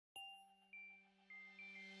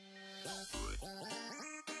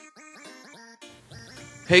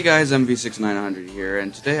Hey guys, MV6900 here,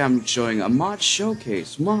 and today I'm showing a mod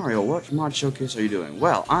showcase. Mario, what mod showcase are you doing?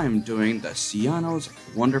 Well, I'm doing the Cryanos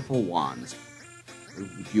Wonderful Wands.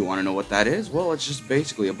 If you want to know what that is, well, it's just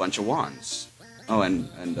basically a bunch of wands. Oh, and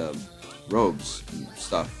robes and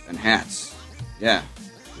stuff, and hats. Yeah,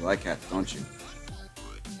 you like hats, don't you?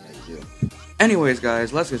 Yeah, you do. Anyways,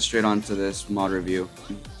 guys, let's get straight on to this mod review.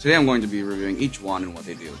 Today I'm going to be reviewing each wand and what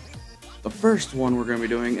they do. The first one we're going to be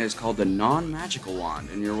doing is called the non-magical wand,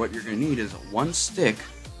 and what you're going to need is one stick,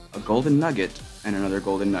 a golden nugget, and another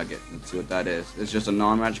golden nugget. Let's see what that is. It's just a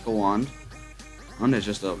non-magical wand, and it's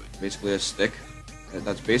just basically a stick.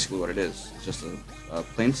 That's basically what it is. It's just a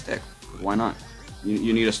plain stick. Why not?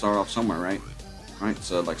 You need to start off somewhere, right? Right.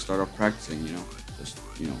 So like start off practicing. It's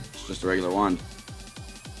just a regular wand.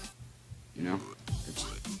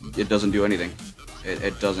 It doesn't do anything.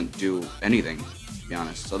 It doesn't do anything. Be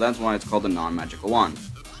honest. So that's why it's called the non-magical wand.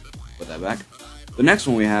 Put that back. The next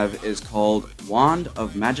one we have is called Wand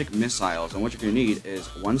of Magic Missiles, and what you're going to need is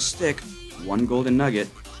one stick, one golden nugget,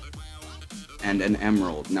 and an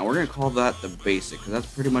emerald. Now we're going to call that the basic, because that's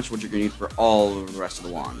pretty much what you're going to need for all of the rest of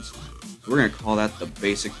the wands. So we're going to call that the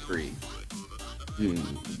basic three. The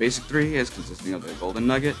basic three is consisting of the golden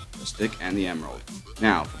nugget, the stick, and the emerald.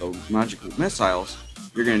 Now, for the magical missiles,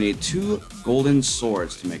 you're going to need two golden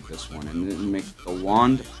swords to make this one, and then make the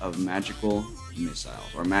Wand of Magical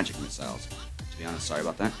Missiles, or Magic Missiles, to be honest, sorry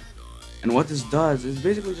about that. And what this does is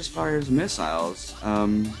basically just fires missiles.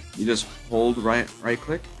 You just hold right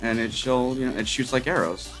click, and it shoots like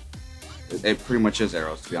arrows. It pretty much is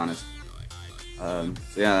arrows, to be honest. So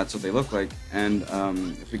yeah, that's what they look like. And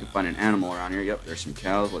if we can find an animal around here, yep, there's some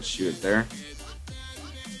cows, let's shoot it there.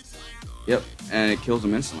 Yep, and it kills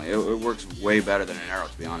them instantly. It works way better than an arrow,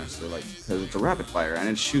 to be honest. Because it's a rapid fire, and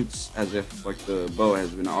it shoots as if like the bow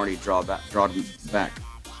has been already drawn back.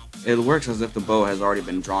 It works as if the bow has already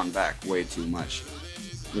been drawn back way too much.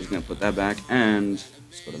 I'm just gonna put that back, and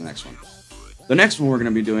let's go to the next one. The next one we're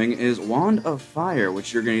gonna be doing is Wand of Fire,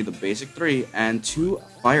 which you're gonna need the basic three and two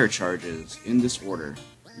fire charges in this order.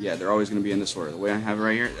 Yeah, they're always gonna be in this order. The way I have it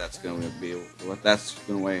right here, that's gonna be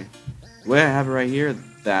the way I have it right here,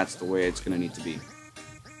 that's the way it's going to need to be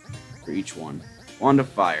for each one. Wand of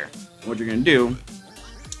Fire. What you're going to do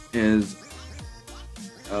is,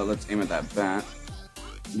 let's aim at that bat.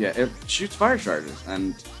 Yeah, it shoots fire charges,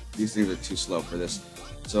 and these things are too slow for this.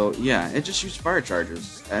 So yeah, it just shoots fire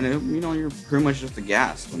charges, and you're pretty much just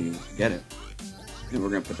aghast when you get it. And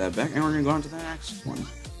we're going to put that back, and we're going to go on to the next one.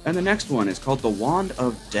 And the next one is called the Wand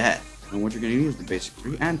of Death. And what you're going to need is the basic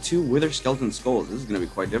three and two wither skeleton skulls. This is going to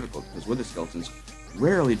be quite difficult because wither skeletons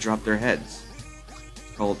rarely drop their heads.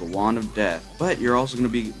 It's called the Wand of Death. But you're also going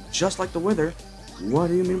to be just like the wither. What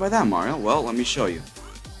do you mean by that, Mario? Well, let me show you.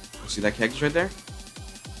 See that cactus right there?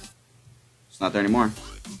 It's not there anymore.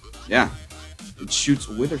 Yeah. It shoots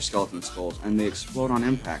wither skeleton skulls and they explode on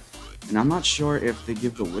impact. And I'm not sure if they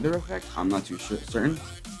give the wither effect. I'm not too certain.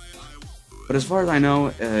 But as far as I know,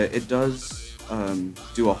 it does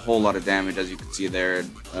do a whole lot of damage, as you can see there.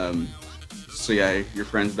 So yeah, your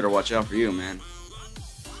friends better watch out for you, man.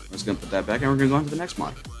 I'm just gonna put that back, and we're gonna go on to the next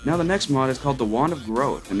mod. Now the next mod is called the Wand of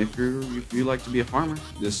Growth, and if you like to be a farmer,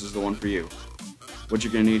 this is the one for you. What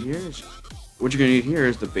you're gonna need here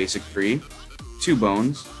is the basic three, two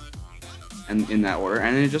bones, and in that order,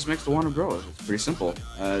 and it just makes the Wand of Growth. It's pretty simple.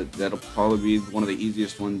 That'll probably be one of the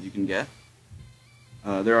easiest ones you can get.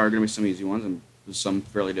 There are gonna be some easy ones and some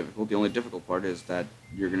fairly difficult. The only difficult part is that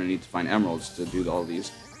you're going to need to find emeralds to do all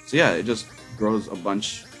these. So yeah, it just grows a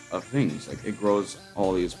bunch of things. Like, it grows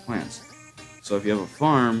all these plants. So if you have a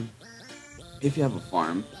farm,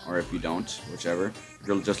 or if you don't, whichever, if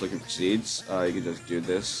you're just looking for seeds, you can just do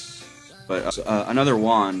this. But another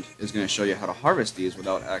wand is going to show you how to harvest these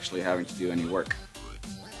without actually having to do any work.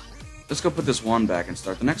 Let's go put this wand back and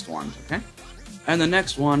start the next wand, okay? And the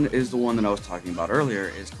next one is the one that I was talking about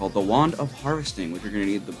earlier. It's called the Wand of Harvesting, which you're going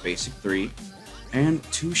to need the basic three and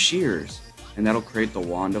two shears. And that'll create the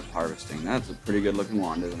Wand of Harvesting. That's a pretty good looking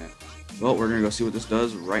wand, isn't it? Well, we're going to go see what this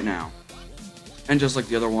does right now. And just like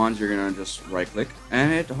the other wands, you're going to just right click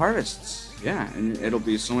and it harvests. Yeah, and it'll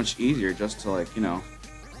be so much easier just to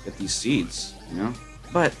get these seeds,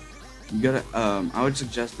 But you gotta, I would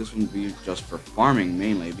suggest this one be just for farming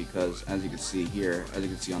mainly, because as you can see here,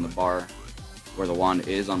 on the bar, where the wand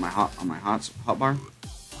is on my hot bar.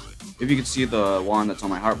 If you can see the wand that's on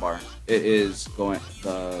my hot bar, it is going.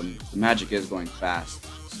 The magic is going fast.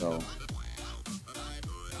 So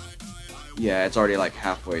yeah, it's already like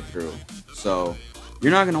halfway through. So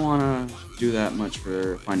you're not gonna want to do that much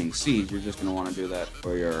for finding seeds. You're just gonna want to do that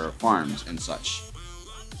for your farms and such.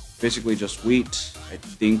 basically just wheat. I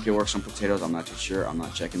think it works on potatoes. I'm not too sure. I'm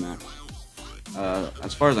not checking that.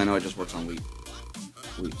 As far as I know, it just works on wheat.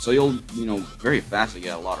 So you'll, very fastly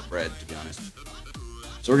get a lot of bread, to be honest.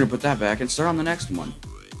 So we're gonna put that back and start on the next one.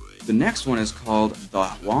 The next one is called the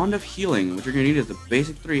Wand of Healing. What you're gonna need is the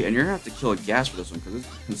basic 3, and you're gonna have to kill a ghast for this one because this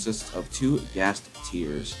consists of 2 ghast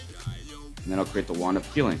tears. And then I'll create the Wand of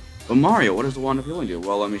Healing. But Mario, what does the Wand of Healing do?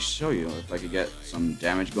 Well, let me show you. If I could get some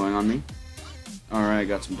damage going on me. Alright, I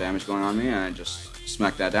got some damage going on me, and I just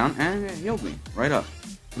smacked that down, and it healed me right up.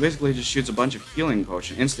 Basically, it just shoots a bunch of healing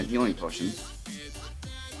potions, instant healing potions.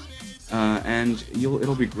 And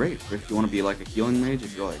it'll be great if you want to be like a healing mage,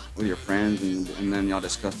 if you're like with your friends, and then y'all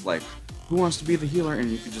discuss like who wants to be the healer,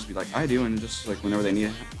 and you can just be like, I do, and just like whenever they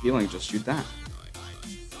need healing, just shoot that.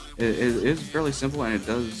 It is fairly simple, and it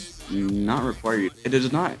does not require you. It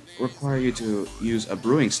does not require you to use a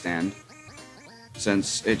brewing stand,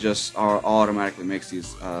 since it just automatically makes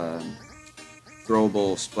these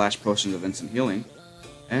throwable splash potions of instant healing,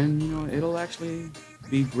 and it'll actually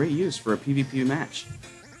be great use for a PvP match.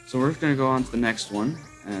 So we're just going to go on to the next one,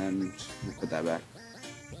 and we'll put that back.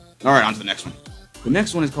 Alright, on to the next one. The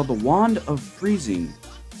next one is called the Wand of Freezing.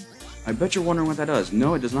 I bet you're wondering what that does.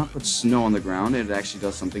 No, it does not put snow on the ground, it actually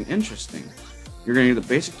does something interesting. You're going to need the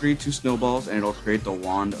basic 3, 2 snowballs, and it'll create the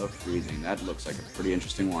Wand of Freezing. That looks like a pretty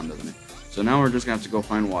interesting wand, doesn't it? So now we're just going to have to go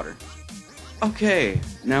find water. Okay,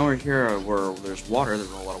 now we're here where there's water.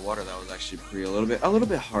 There's a whole lot of water. That was actually a little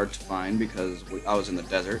bit hard to find because I was in the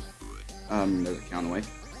desert. There's a cow on the way.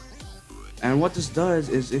 And what this does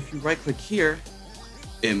is if you right click here,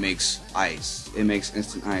 it makes ice. It makes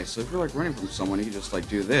instant ice. So if you're like running from someone, you can just like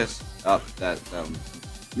do this.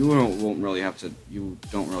 You won't really have to, you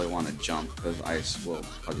don't really want to jump because ice will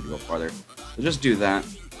cause you to go farther. So just do that.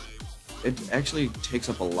 It actually takes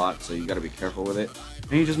up a lot, so you gotta be careful with it.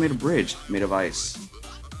 And you just made a bridge made of ice.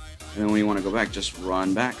 And then when you want to go back, just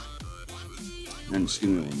run back. And excuse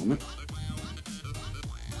me one moment.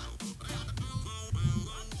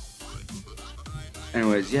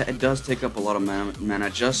 Anyways, yeah, it does take up a lot of mana,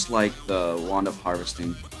 just like the Wand of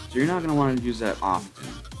Harvesting. So you're not going to want to use that often.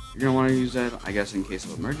 You're going to want to use that, I guess, in case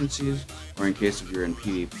of emergencies, or in case if you're in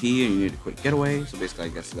PvP and you need a quick getaway. So basically, I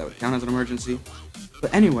guess that would count as an emergency.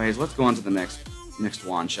 But anyways, let's go on to the next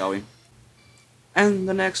wand, shall we? And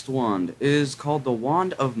the next wand is called the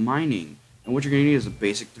Wand of Mining. And what you're going to need is a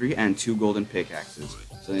basic 3 and 2 golden pickaxes.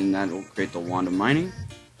 So then that will create the Wand of Mining.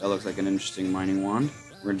 That looks like an interesting mining wand.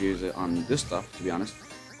 We're going to use it on this stuff, to be honest.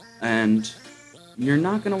 And you're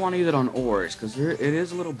not going to want to use it on ores, because it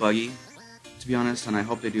is a little buggy, to be honest, and I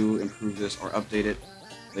hope they do improve this or update it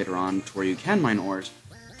later on to where you can mine ores.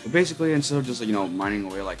 But basically, instead of just, mining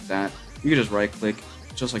away like that, you can just right-click,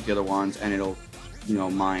 just like the other wands, and it'll,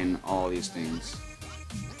 mine all these things.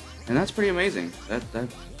 And that's pretty amazing.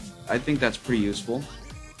 I think that's pretty useful.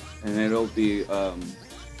 And it'll be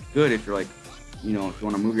good if you're like, if you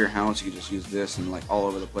want to move your house, you can just use this and like all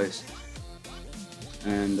over the place.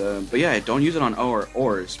 And but yeah, don't use it on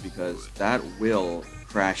ores because that will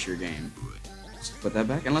crash your game. Let's put that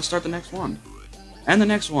back and let's start the next wand. And the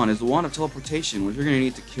next one is the Wand of Teleportation, which you're going to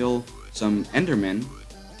need to kill some Endermen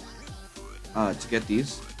to get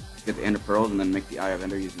these, to get the Ender Pearls, and then make the Eye of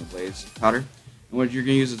Ender using the Blaze Powder. And what you're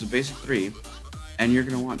going to use is a basic 3, and you're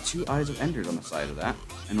going to want 2 Eyes of Enders on the side of that,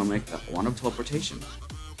 and it'll make the Wand of Teleportation.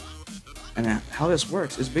 And how this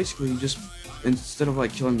works is basically you just, instead of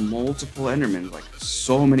like killing multiple Endermen, like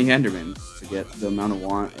so many Endermen to get the amount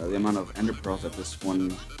of Ender Pearls that this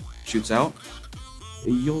one shoots out,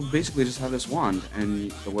 you'll basically just have this wand,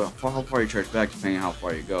 and how far you charge back depending on how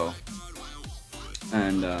far you go.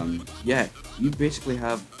 And yeah, you basically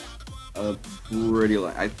have a pretty,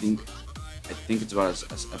 I think it's about as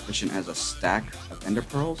efficient as a stack of Ender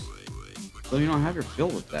Pearls. So have your fill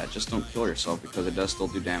with that. Just don't kill yourself because it does still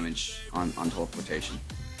do damage on teleportation.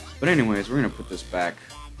 But anyways, we're gonna put this back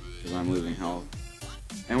because I'm losing health,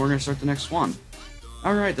 and we're gonna start the next wand.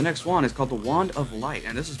 All right, the next wand is called the Wand of Light,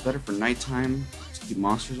 and this is better for nighttime to keep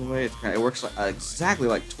monsters away. It works exactly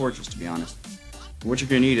like torches, to be honest. And what you're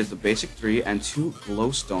gonna need is the basic 3 and 2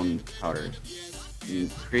 glowstone powders. You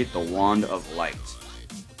create the Wand of Light.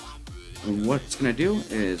 And what it's going to do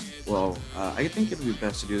is, I think it would be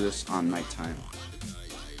best to do this on nighttime.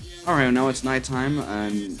 Alright, now it's nighttime,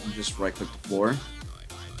 and you just right-click the floor,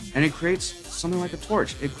 and it creates something like a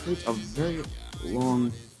torch. It creates a very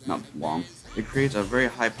it creates a very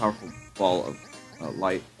high powerful ball of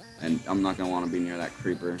light, and I'm not going to want to be near that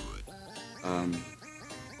creeper, because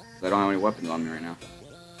I don't have any weapons on me right now.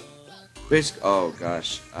 Oh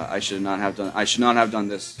gosh, I should not have done this. I should not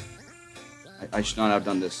have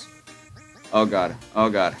done this. Oh god, oh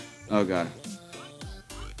god, oh god.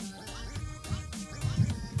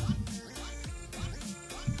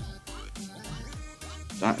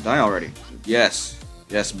 Die already. Yes.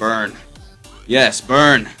 Yes, burn. Yes,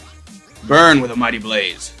 burn. Burn with a mighty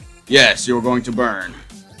blaze. Yes, you're going to burn.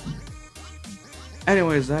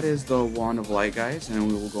 Anyways, that is the Wand of Light, guys, and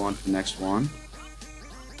we will go on to the next wand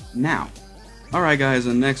now. Alright, guys,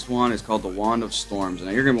 the next wand is called the Wand of Storms,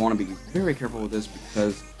 and you're going to want to be very careful with this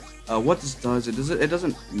because what this does, it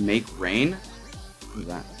doesn't make rain. What is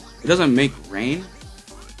that? It doesn't make rain.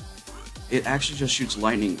 It actually just shoots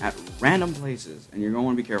lightning at random places, and you're going to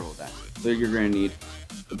want to be careful with that. So you're going to need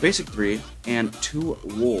the basic 3 and 2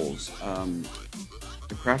 wools.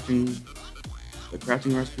 The crafting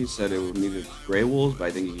recipe said it would need gray wools, but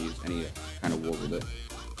I think you can use any kind of wool with it,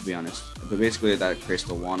 to be honest. But basically that creates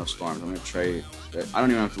the Wand of Storms. I'm going to try. I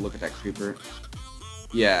don't even have to look at that creeper.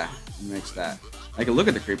 Yeah, it makes that. I can look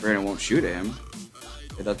at the creeper and it won't shoot at him.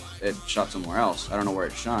 It shot somewhere else. I don't know where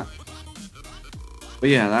it shot. But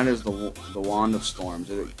yeah, that is the Wand of Storms.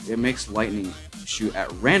 It makes lightning shoot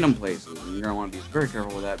at random places, and you're gonna want to be very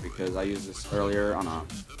careful with that because I used this earlier on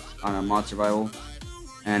a mod survival,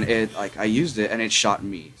 and I used it and it shot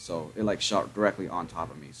me, so it shot directly on top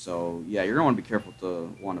of me. So yeah, you're gonna want to be careful with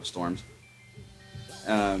the Wand of Storms.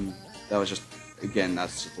 That was just, again,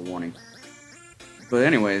 that's just a warning. But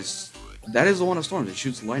anyways, that is the Wand of Storms. It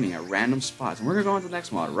shoots lightning at random spots, and we're gonna go on to the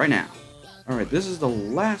next mod right now. All right, this is the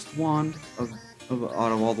last wand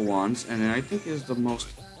out of all the wands, and I think is the most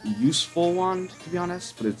useful wand, to be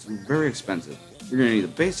honest, but it's very expensive. You're going to need a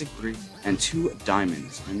basic 3 and 2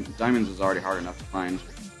 diamonds, and diamonds is already hard enough to find,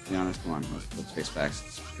 to be honest. Come on, let's face facts,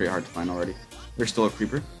 it's pretty hard to find already. There's still a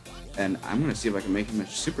creeper, and I'm going to see if I can make him a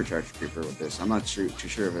supercharged creeper with this. I'm not too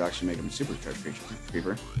sure if it actually made him a supercharged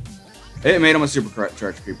creeper. It made him a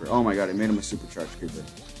supercharged creeper. Oh my god, it made him a supercharged creeper.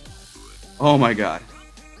 Oh my god.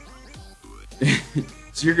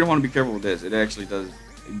 So you're going to want to be careful with this. It actually does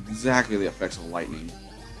exactly the effects of lightning.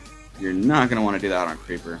 You're not going to want to do that on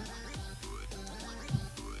Creeper.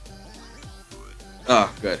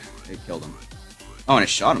 Oh, good. It killed him. Oh, and it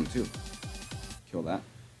shot him, too. Kill that.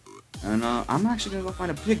 And I'm actually going to go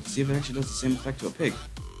find a pig to see if it actually does the same effect to a pig.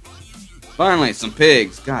 Finally, some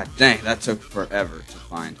pigs. God dang, that took forever to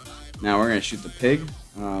find. Now we're going to shoot the pig.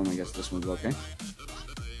 I guess this one's okay.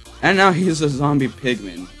 And now he's a zombie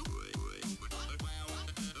pigman.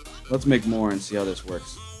 Let's make more and see how this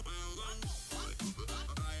works.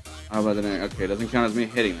 How about that? Okay, it doesn't count as me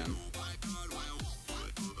hitting them.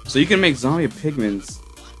 So you can make zombie pigments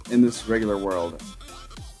in this regular world.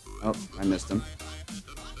 Oh, I missed him.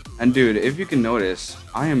 And dude, if you can notice,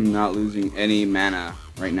 I am not losing any mana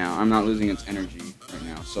right now. I'm not losing its energy right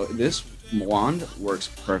now. So this wand works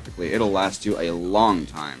perfectly. It'll last you a long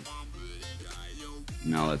time.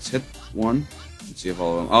 Now let's hit one. Let's see if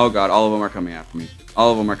all of them... Oh god, all of them are coming after me.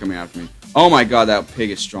 All of them are coming after me. Oh my god, that pig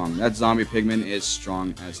is strong. That zombie pigman is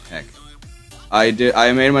strong as heck. I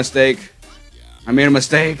made a mistake. I made a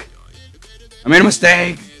mistake. I made a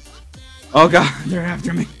mistake. Oh god, they're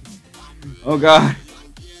after me. Oh god.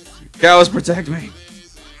 Cows, protect me.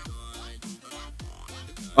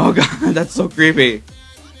 Oh god, that's so creepy.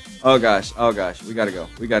 Oh gosh, we gotta go.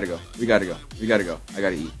 We gotta go. We gotta go. We gotta go. I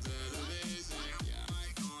gotta eat.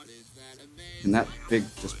 Can that pig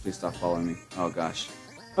just please stop following me? Oh gosh.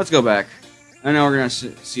 Let's go back. And now we're gonna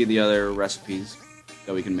see the other recipes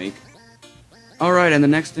that we can make. Alright, and the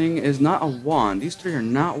next thing is not a wand. These 3 are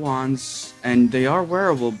not wands, and they are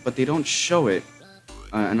wearable, but they don't show it.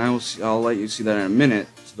 And I'll let you see that in a minute.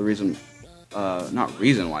 So the reason, not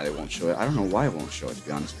reason why they won't show it. I don't know why it won't show it, to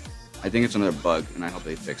be honest. I think it's another bug, and I hope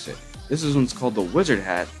they fix it. This is one's called the Wizard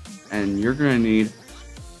Hat, and you're gonna need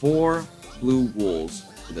 4 blue wools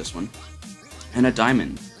for this one, and a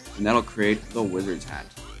diamond, and that'll create the Wizard's Hat.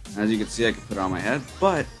 As you can see, I can put it on my head,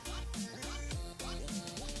 but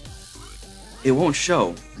it won't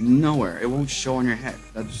show nowhere. It won't show on your head.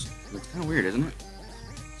 That's kind of weird, isn't it?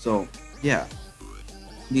 So, yeah.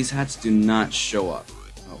 These hats do not show up.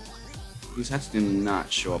 Oh. These hats do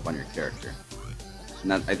not show up on your character.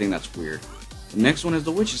 And I think that's weird. The next one is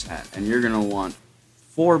the Witch's Hat, and you're going to want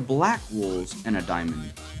 4 black wools and a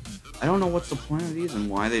diamond. I don't know what's the point of these and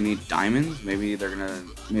why they need diamonds. Maybe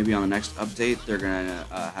maybe on the next update they're gonna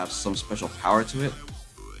have some special power to it.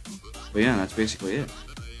 But yeah, that's basically it.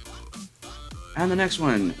 And the next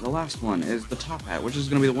one, the last one, is the top hat, which is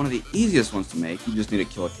gonna be one of the easiest ones to make. You just need to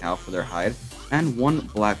kill a cow for their hide, and 1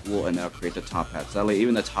 black wool, and that'll create the top hat. Sadly,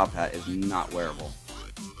 even the top hat is not wearable.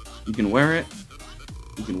 You can wear it,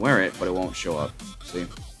 but it won't show up. See,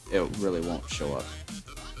 it really won't show up.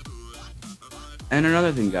 And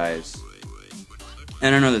another thing, guys,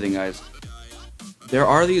 there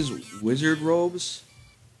are these wizard robes,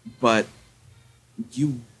 but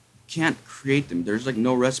you can't create them. There's like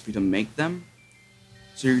no recipe to make them.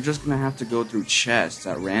 So you're just gonna have to go through chests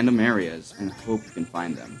at random areas and hope you can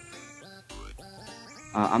find them.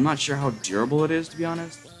 I'm not sure how durable it is, to be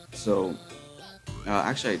honest. So,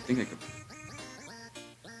 actually, I think I could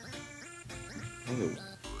probably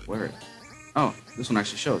wear it. Oh, this one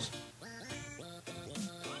actually shows.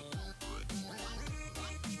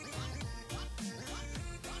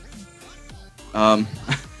 Um,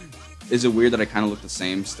 is it weird that I kind of look the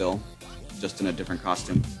same still, just in a different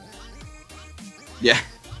costume? Yeah,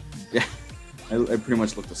 yeah, I pretty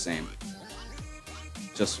much look the same,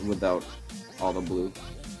 just without all the blue.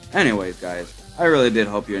 Anyways, guys, I really did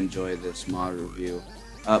hope you enjoyed this mod review.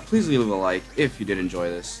 Please leave a like if you did enjoy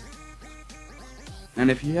this. And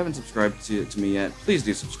if you haven't subscribed to me yet, please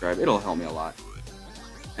do subscribe. It'll help me a lot.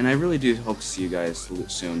 And I really do hope to see you guys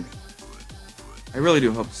soon. I really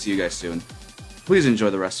do hope to see you guys soon. Please enjoy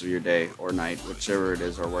the rest of your day or night, whichever it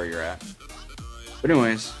is or where you're at. But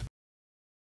anyways,